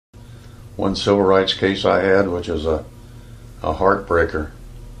one civil rights case I had, which is a heartbreaker.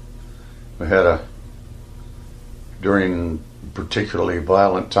 We had during particularly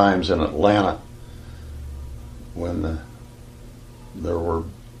violent times in Atlanta, when there were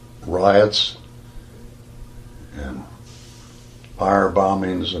riots and fire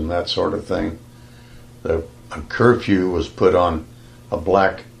bombings and that sort of thing, a curfew was put on a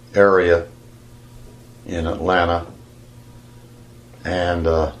black area in Atlanta, and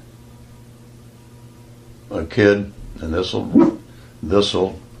a kid, and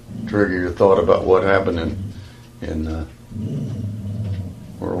this'll trigger your thought about what happened in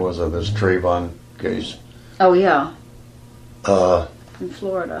where was it? This Trayvon case. Oh yeah. In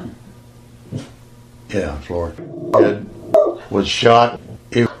Florida. Yeah, Florida. Kid was shot.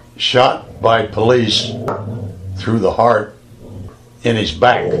 He was shot by police through the heart in his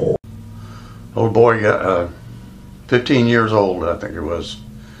back. Old boy got 15 years old, I think it was.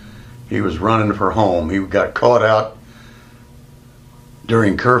 He was running for home. He got caught out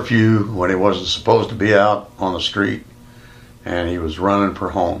during curfew when he wasn't supposed to be out on the street, and he was running for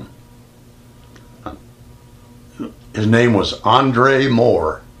home. His name was Andre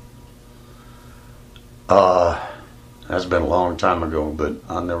Moore. That's been a long time ago, but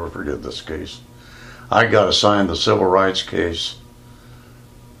I'll never forget this case. I got assigned the civil rights case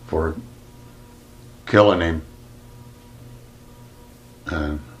for killing him,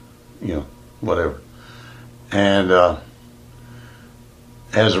 and whatever. And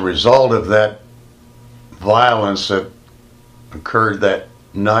as a result of that violence that occurred that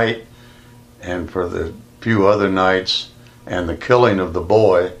night, and for the few other nights, and the killing of the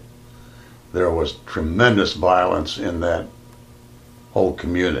boy, there was tremendous violence in that whole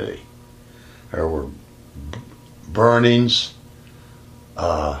community. There were burnings,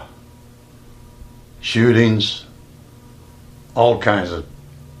 shootings, all kinds of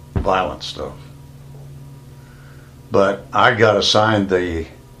violent stuff. But I got assigned the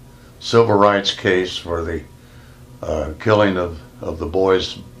civil rights case for the killing of the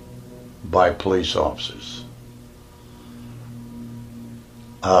boys by police officers.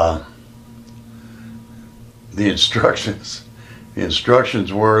 The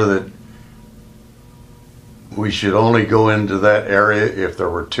instructions were that we should only go into that area if there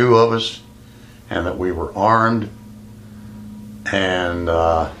were two of us, and that we were armed, and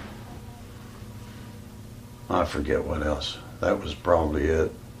I forget what else. That was probably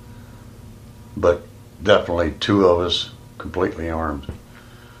it. But definitely two of us completely armed.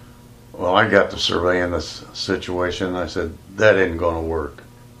 Well, I got to surveying this situation, and I said, that ain't going to work.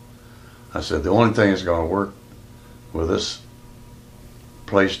 I said, the only thing that's going to work with this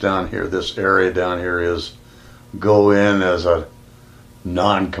place down here, this area down here, is go in as a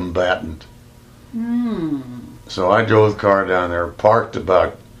non-combatant. So I drove the car down there, parked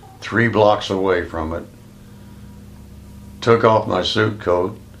about 3 blocks away from it, took off my suit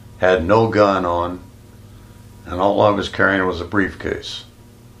coat, had no gun on, and all I was carrying was a briefcase.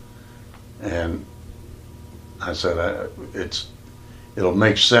 And I said, it'll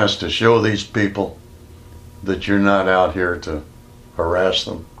make sense to show these people that you're not out here to harass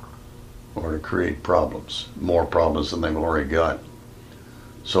them or to create problems, more problems than they've already got.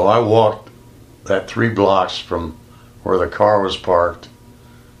 So I walked that 3 blocks from where the car was parked,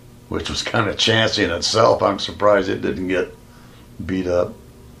 which was kind of chancy in itself. I'm surprised it didn't get beat up.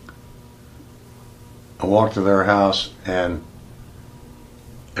 I walked to their house, and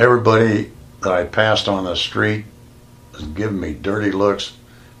everybody that I passed on the street was giving me dirty looks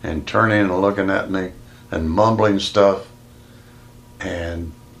and turning and looking at me and mumbling stuff,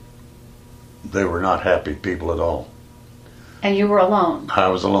 and they were not happy people at all. And you were alone? I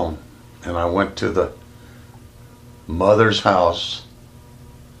was alone. And I went to the mother's house.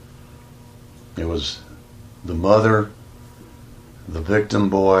 It was the mother, the victim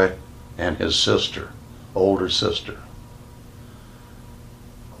boy, and his sister, older sister.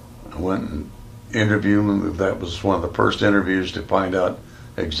 I went and interviewed him. That was one of the first interviews to find out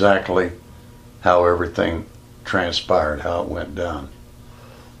exactly how everything transpired, how it went down.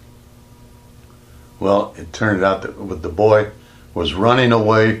 Well, it turned out that the boy was running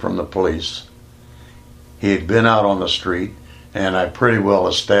away from the police. He had been out on the street, and I pretty well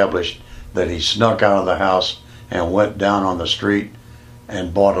established that he snuck out of the house and went down on the street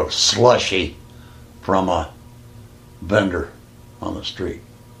and bought a slushie from a vendor on the street.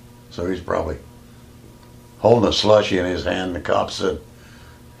 So he's probably holding a slushie in his hand. The cop said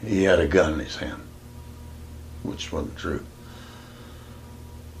he had a gun in his hand, which wasn't true.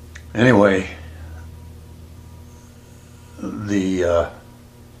 Anyway,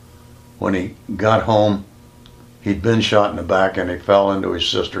 when he got home, He'd been shot in the back and he fell into his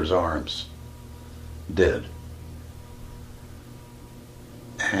sister's arms, dead.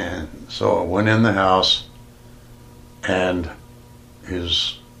 And so I went in the house, and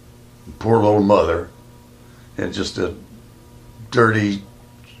his poor little mother in just a dirty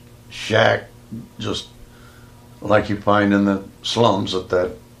shack, just like you find in the slums at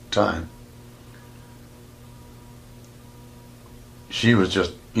that time. She was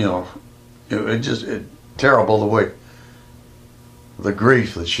just, it terrible the way, the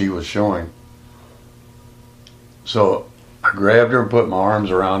grief that she was showing. So I grabbed her and put my arms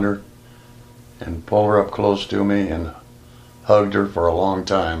around her and pulled her up close to me and hugged her for a long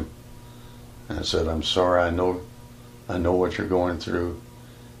time. And I said, I'm sorry, I know what you're going through.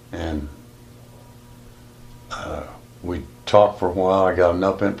 And we talked for a while. I got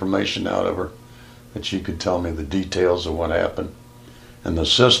enough information out of her that she could tell me the details of what happened. And the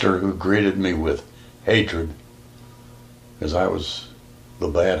sister who greeted me with hatred, because I was the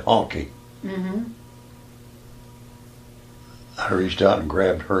bad honky, Mm-hmm. I reached out and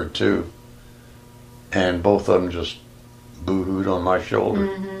grabbed her too. And both of them just boo-hooed on my shoulder.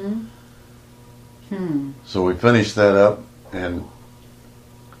 Mm-hmm. Hmm. So we finished that up and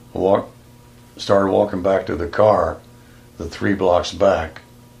started walking back to the car, the 3 blocks back.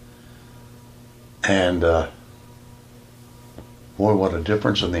 And boy, what a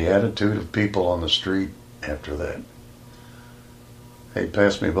difference in the attitude of people on the street after that. They'd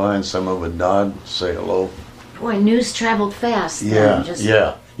pass me by and some of them would nod, say hello. Boy, news traveled fast. Yeah,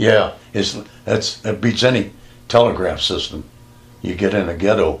 then. yeah. That beats any telegraph system. You get in a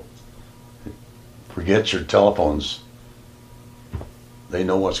ghetto, forget your telephones. They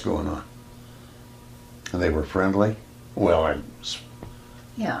know what's going on. And they were friendly. Well,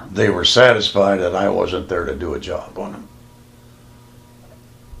 Yeah. they were satisfied that I wasn't there to do a job on them.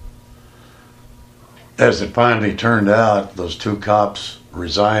 As it finally turned out, those 2 cops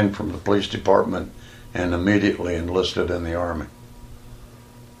resigned from the police department and immediately enlisted in the Army.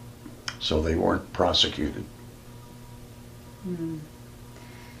 So they weren't prosecuted. Mm.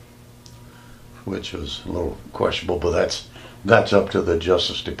 Which was a little questionable, but that's up to the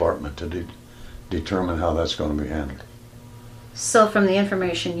Justice Department to determine how that's going to be handled. So from the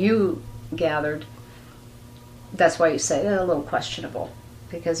information you gathered, that's why you say a little questionable,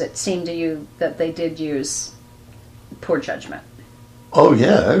 because it seemed to you that they did use poor judgment. Oh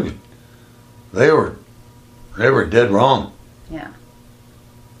yeah, they were dead wrong. Yeah.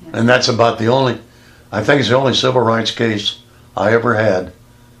 And that's about I think it's the only civil rights case I ever had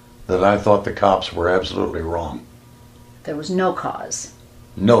that I thought the cops were absolutely wrong. There was no cause.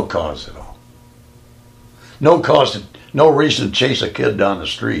 No cause at all. No reason to chase a kid down the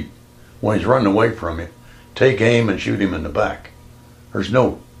street when he's running away from you. Take aim and shoot him in the back.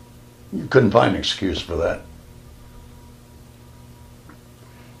 You couldn't find an excuse for that.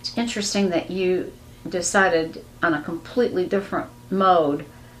 It's interesting that you decided on a completely different mode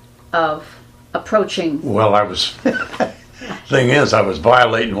of approaching. Well, thing is, I was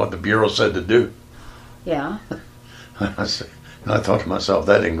violating what the Bureau said to do. Yeah. I thought to myself,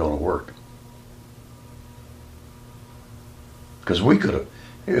 that ain't going to work. Because we could have,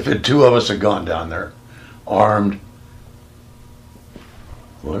 if the 2 of us had gone down there, armed,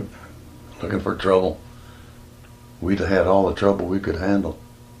 looking for trouble, we'd have had all the trouble we could handle.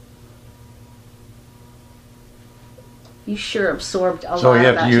 You sure absorbed a lot. So you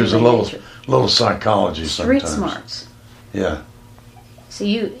have about to use a human little nature. psychology Street sometimes. smarts. Yeah. So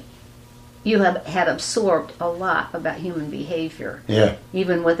you had absorbed a lot about human behavior, Yeah.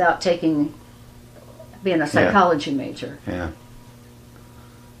 even without being a psychology major. Yeah.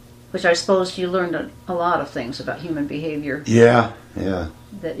 Which I suppose you learned a lot of things about human behavior Yeah. Yeah.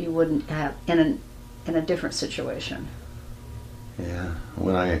 that you wouldn't have in a different situation. Yeah.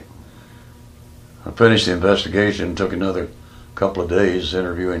 When I finished the investigation, took another couple of days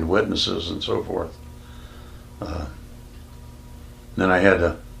interviewing witnesses and so forth. Then I had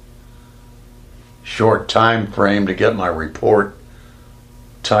a short time frame to get my report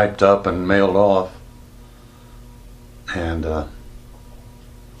typed up and mailed off. And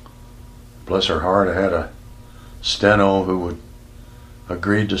bless her heart, I had a steno who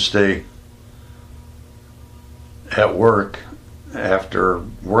agreed to stay at work after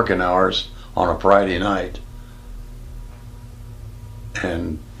working hours on a Friday night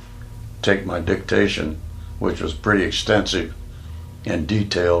and take my dictation, which was pretty extensive and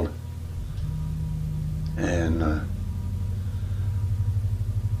detailed. And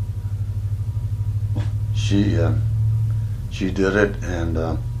she did it, and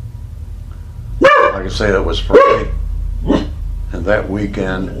like I say, that was Friday, and that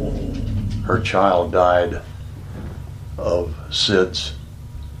weekend her child died of Sid's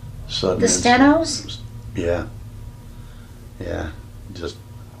sudden. The stenos? Yeah. Yeah. Just.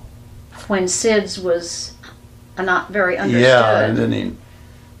 When Sid's was not very understood. Yeah, I didn't even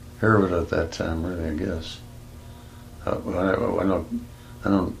hear of it at that time, really, I guess. I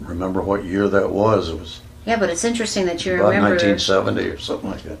don't remember what year that was. It was Yeah, but it's interesting that you about remember 1970 or something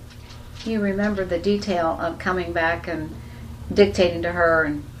like that. you remember the detail of coming back and dictating to her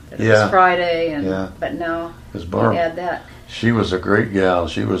and that it Yeah. was Friday and Yeah. but no, 'Cause you Barb, add that. she was a great gal.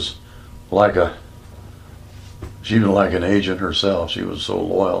 She was like an agent herself. She was so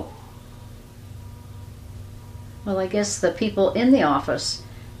loyal. Well, I guess the people in the office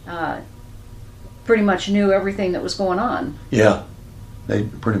pretty much knew everything that was going on, Yeah, they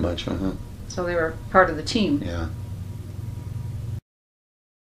pretty much. so they were part of the team. Yeah.